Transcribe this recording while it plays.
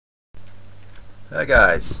Hey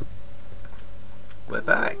guys, we're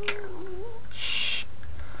back. Shh.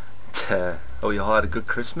 Oh, you all had a good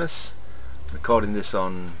Christmas? I'm recording this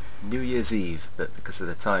on New Year's Eve, but because of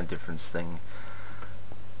the time difference thing,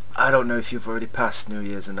 I don't know if you've already passed New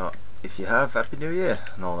Year's or not. If you have, Happy New Year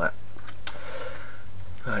and all that.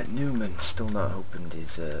 Right, Newman still not opened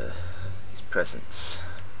his presents.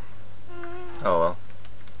 Oh well,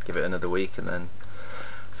 give it another week and then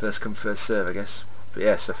first come first serve, I guess. But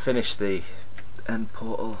yes, I finished the end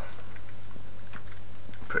portal.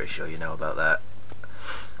 Pretty sure you know about that.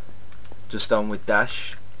 Just on with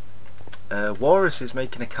Dash. Walrus is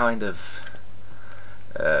making a kind of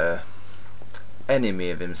enemy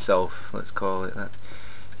of himself, let's call it that.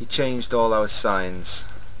 He changed all our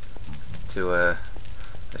signs to, as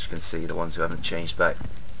you can see, the ones who haven't changed back.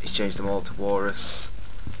 He's changed them all to Walrus.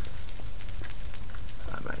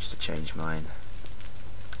 I managed to change mine.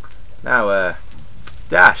 Now,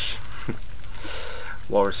 Dash.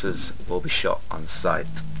 Walruses will be shot on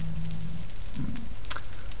sight.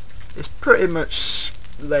 It's pretty much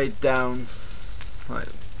laid down, like,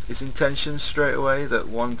 his intentions straight away, that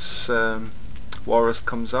once Walrus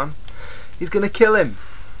comes on, he's gonna kill him.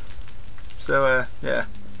 So yeah,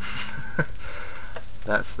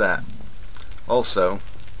 that's that. Also,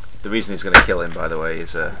 the reason he's gonna kill him, by the way,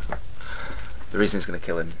 is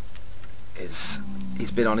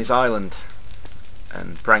he's been on his island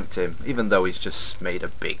and pranked him, even though he's just made a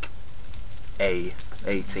big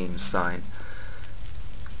A-team sign.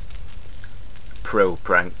 Pro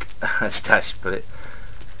prank, as Dash put it.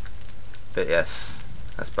 But yes,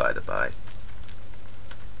 that's by the by.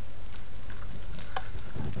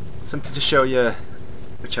 Something to show you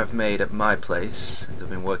which I've made at my place. I've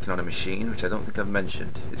been working on a machine which I don't think I've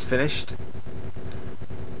mentioned. It's finished.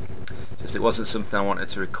 Just it wasn't something I wanted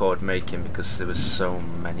to record making because there was so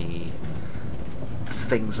many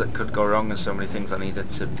things that could go wrong and so many things I needed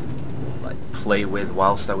to like play with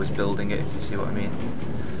whilst I was building it, if you see what I mean.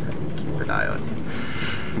 Keep an eye on you.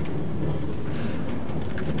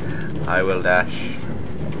 I will, Dash.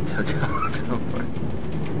 Don't worry.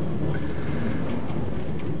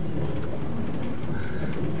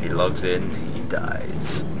 If he logs in, he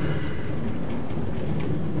dies.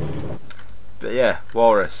 But yeah,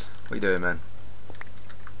 Walrus, what are you doing, man?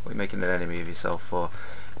 What are you making an enemy of yourself for?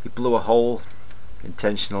 You blew a hole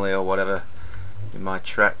intentionally or whatever in my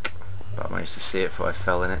track, but I managed to see it before I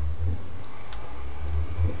fell in it.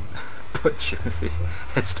 Punch him if he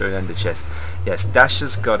heads to an ender chest. Yes, Dash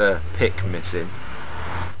has got a pick missing,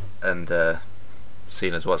 and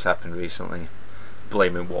seeing as what's happened recently,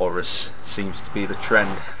 blaming Walrus seems to be the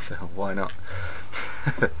trend, so why not?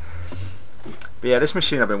 But yeah, this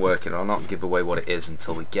machine I've been working on, I'll not give away what it is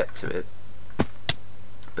until we get to it,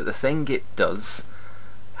 but the thing it does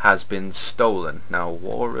has been stolen. Now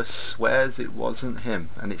Walrus swears it wasn't him,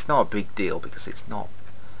 and it's not a big deal because it's not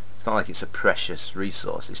like it's a precious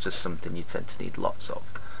resource, it's just something you tend to need lots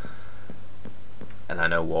of. And I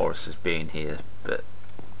know Walrus has been here, but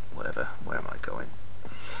whatever, where am I going?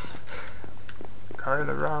 Going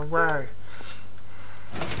the wrong way.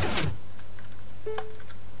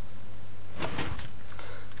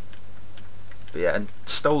 But yeah, and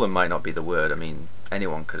stolen might not be the word. I mean,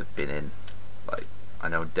 anyone could have been in. Like, I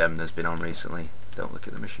know Demna's been on recently. Don't look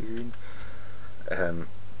at the machine.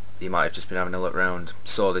 He might have just been having a look round,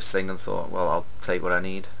 saw this thing and thought, well, I'll take what I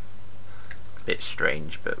need. Bit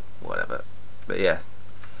strange, but whatever. But yeah,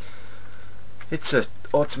 it's an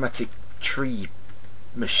automatic tree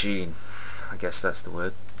machine. I guess that's the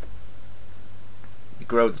word. You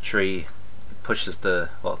grow the tree, it pushes it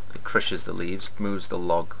crushes the leaves, moves the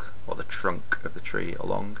log or the trunk of the tree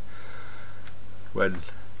along. When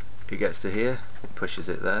it gets to here, it pushes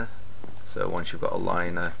it there. So once you've got a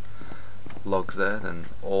line of logs there, then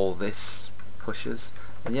all this pushes,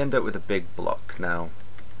 and you end up with a big block. Now,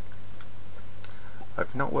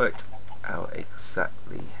 I've not worked out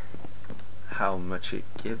exactly how much it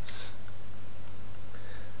gives.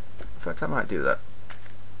 In fact, I might do that.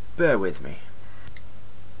 Bear with me.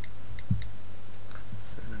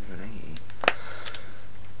 780.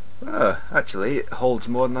 Oh, actually, it holds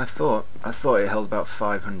more than I thought. I thought it held about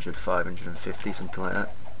 500, 550, something like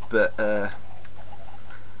that. But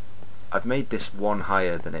I've made this one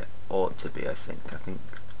higher than it ought to be, I think. I think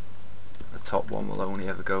the top one will only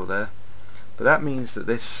ever go there. But that means that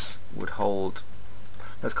this would hold,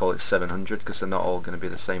 let's call it 700, because they're not all going to be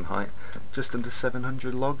the same height. Just under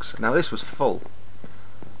 700 logs. Now this was full.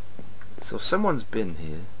 So someone's been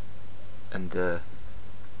here and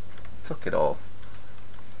took it all.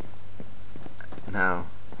 Now,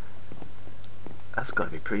 that's got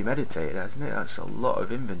to be premeditated, hasn't it? That's a lot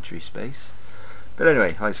of inventory space. But anyway,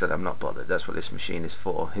 like I said, I'm not bothered. That's what this machine is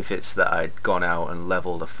for. If it's that I'd gone out and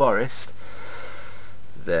leveled a forest,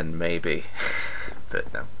 then maybe.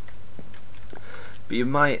 But no. But you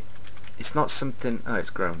might, it's not something, oh,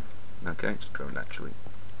 it's grown. Okay, it's grown naturally.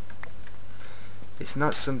 It's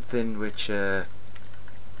not something which is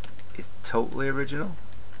totally original.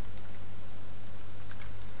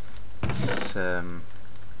 It's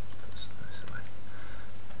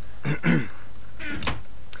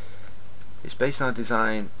it's based on a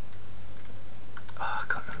design. Oh, I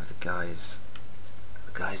can't remember the guy's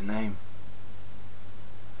name.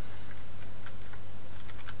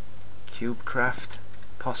 Cubecraft,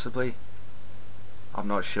 possibly. I'm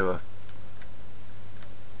not sure.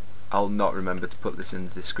 I'll not remember to put this in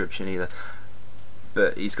the description either.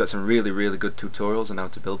 But he's got some really good tutorials on how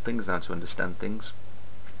to build things and how to understand things.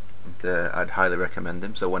 And, I'd highly recommend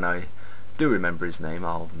him. So when I do remember his name,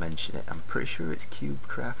 I'll mention it. I'm pretty sure it's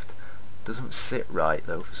Cubecraft. Doesn't sit right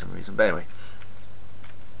though for some reason. But anyway.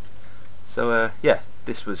 So yeah,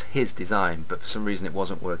 this was his design, but for some reason it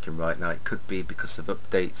wasn't working right. Now it could be because of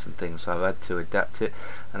updates and things, so I've had to adapt it,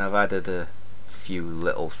 and I've added a few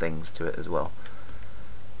little things to it as well.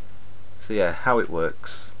 So yeah, how it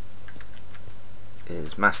works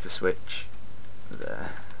is master switch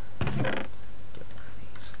there. Get one of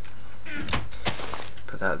these.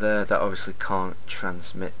 Put that there. That obviously can't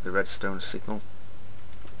transmit the redstone signal.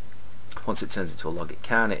 Once it turns into a log, it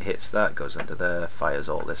can. It hits that, goes under there, fires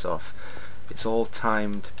all this off. It's all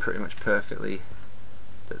timed pretty much perfectly.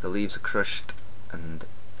 That the leaves are crushed, and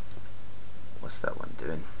what's that one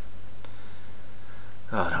doing?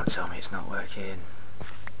 Oh, don't tell me it's not working.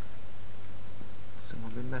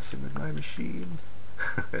 Someone been messing with my machine.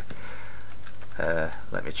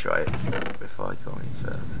 Let me try it before I go any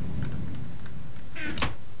further.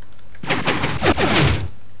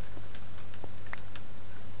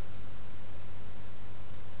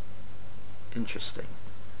 Interesting.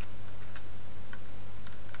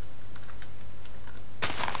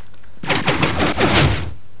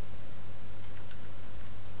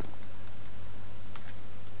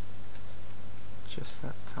 Just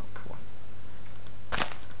that top one.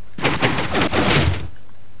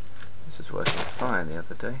 This was working fine the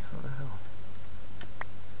other day. What the hell?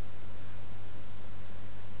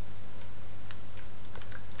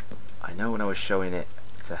 I know when I was showing it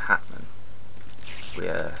to Hatman, we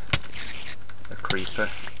a creeper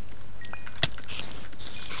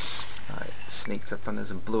sneaked up on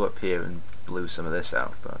us and blew up here and blew some of this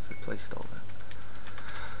out, but I've replaced all that.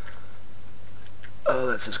 Oh,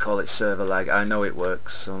 let's just call it server lag. I know it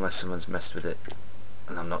works, so unless someone's messed with it,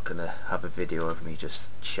 and I'm not gonna have a video of me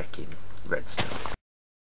just checking redstone.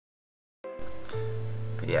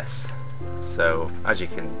 Yes, so as you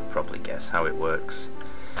can probably guess how it works,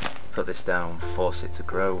 put this down, force it to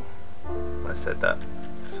grow. I said that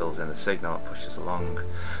fills in the signal, it pushes along,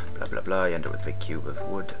 blah blah blah, you end up with a big cube of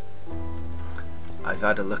wood. I've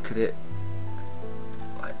had a look at it,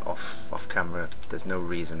 like off camera. There's no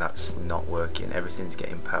reason that's not working. Everything's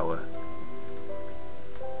getting power.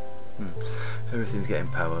 Everything's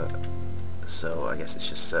getting power, so I guess it's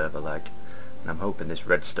just server lag. And I'm hoping this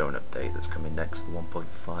redstone update that's coming next, the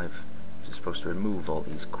 1.5, is supposed to remove all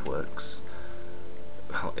these quirks.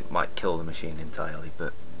 Well, it might kill the machine entirely,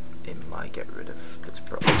 but it might get rid of this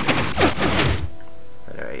problem.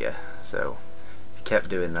 Anyway, yeah, so if you kept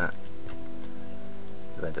doing that,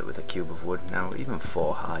 you'll end up with a cube of wood. Now, even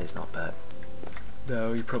 4 high is not bad.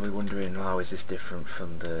 Now, you're probably wondering, how is this different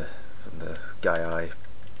from the guy I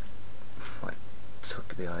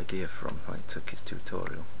took the idea from, took his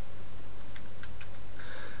tutorial.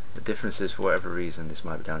 The difference is, for whatever reason, this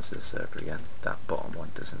might be down to the server again, that bottom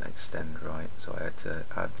one doesn't extend right, so I had to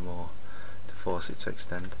add more to force it to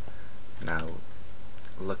extend. Now,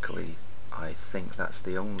 luckily, I think that's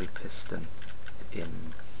the only piston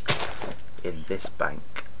in this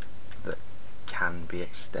bank that can be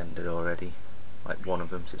extended already. Like one of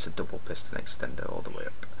them, so it's a double piston extender all the way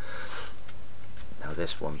up. Now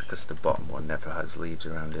this one, because the bottom one never has leaves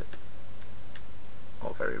around it,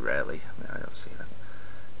 or very rarely, I mean, I don't see that.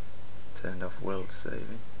 Turned off world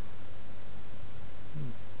saving.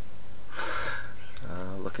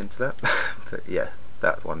 I'll look into that. But yeah,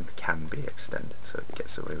 that one can be extended, so it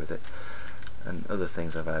gets away with it. And other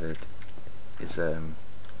things I've added is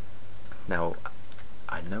now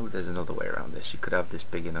I know there's another way around this. You could have this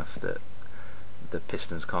big enough that the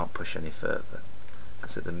pistons can't push any further,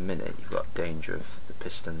 because at the minute you've got danger of the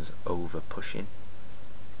pistons over pushing.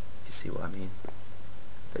 You see what I mean?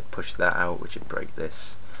 They push that out, which would break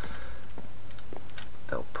this.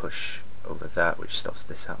 They'll push over that, which stops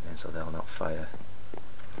this happening, so they'll not fire.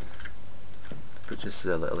 But just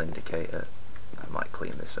as a little indicator, I'm I might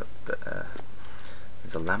clean this up, but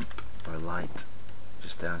there's a lamp or a light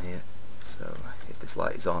just down here, so if this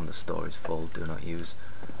light is on, the store is full, do not use.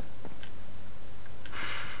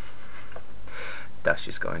 Dash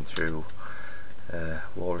is going through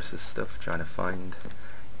Walrus's stuff, trying to find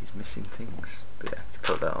his missing things, but yeah, if you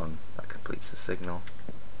put that on, that completes the signal,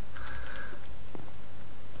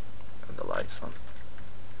 and the light's on.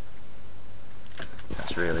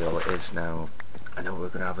 That's really all it is now. I know we're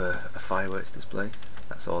going to have a fireworks display,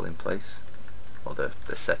 that's all in place, or the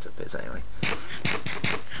setup is anyway.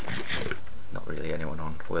 Not really anyone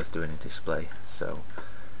on worth doing a display, so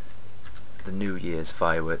the New Year's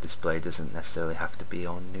firework display doesn't necessarily have to be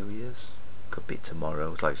on New Year's, could be tomorrow.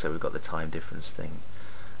 Like I said, we've got the time difference thing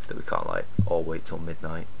that we can't like all wait till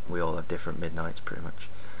midnight, we all have different midnights pretty much.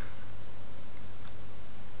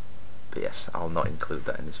 But yes, I'll not include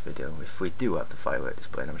that in this video. If we do have the firework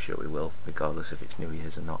display, and I'm sure we will, regardless if it's New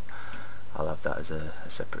Year's or not, I'll have that as a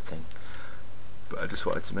separate thing. But I just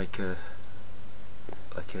wanted to make an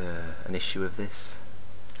issue of this,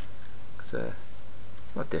 because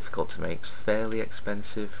it's not difficult to make. It's fairly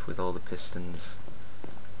expensive with all the pistons,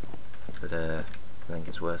 but I think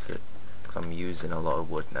it's worth it, because I'm using a lot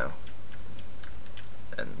of wood now,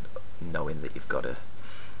 and knowing that you've got a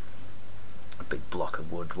big block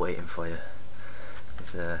of wood waiting for you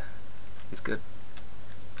is good.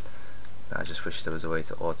 I just wish there was a way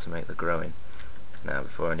to automate the growing. Now,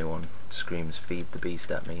 before anyone screams "Feed the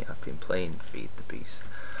Beast" at me, I've been playing Feed the Beast,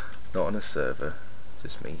 not on a server,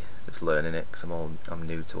 just me, just learning it, because I'm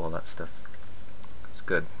new to all that stuff. It's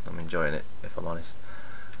good, I'm enjoying it, if I'm honest.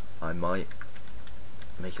 I might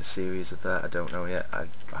make a series of that, I don't know yet. I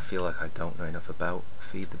feel like I don't know enough about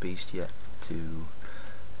Feed the Beast yet to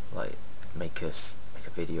like make a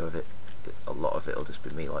video of it. A lot of it will just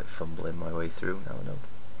be me like fumbling my way through. Now I know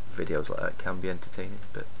videos like that can be entertaining,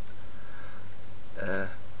 but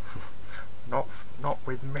not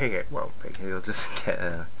with me it won't be. You'll just get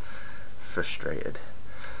frustrated,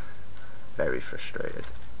 very frustrated,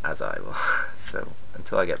 as I will. So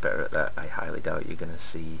until I get better at that, I highly doubt you're going to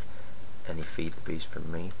see any Feed the Beast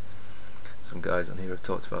from me. Some guys on here have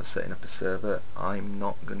talked about setting up a server. I'm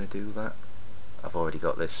not going to do that. I've already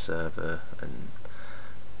got this server and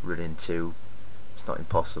running 2. It's not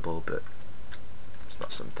impossible, but it's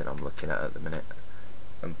not something I'm looking at the minute.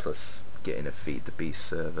 And plus, getting a Feed the Beast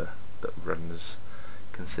server that runs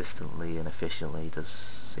consistently and efficiently does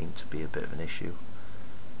seem to be a bit of an issue,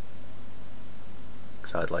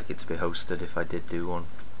 because I'd like it to be hosted if I did do one,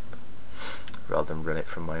 rather than run it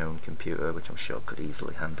from my own computer, which I'm sure could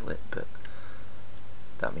easily handle it, but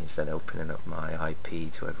that means then opening up my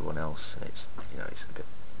IP to everyone else, and it's, you know, it's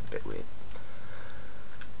a bit weird.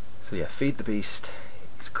 So yeah, Feed the Beast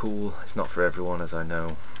is cool. It's not for everyone, as I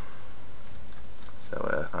know.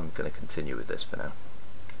 So I'm going to continue with this for now.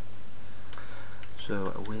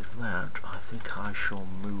 So with that, I think I shall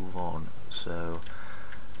move on. So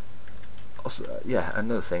also, yeah,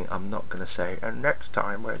 another thing, I'm not going to say, and next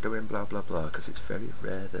time we're doing blah blah blah, because it's very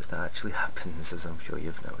rare that that actually happens, as I'm sure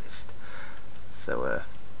you've noticed. So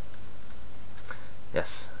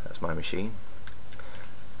yes, that's my machine.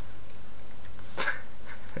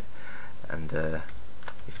 And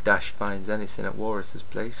if Dash finds anything at Walrus's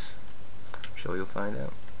place, I'm sure you'll find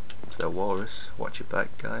out. So Walrus, watch your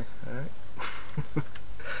back, guy. Alright?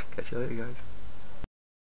 Catch you later, guys.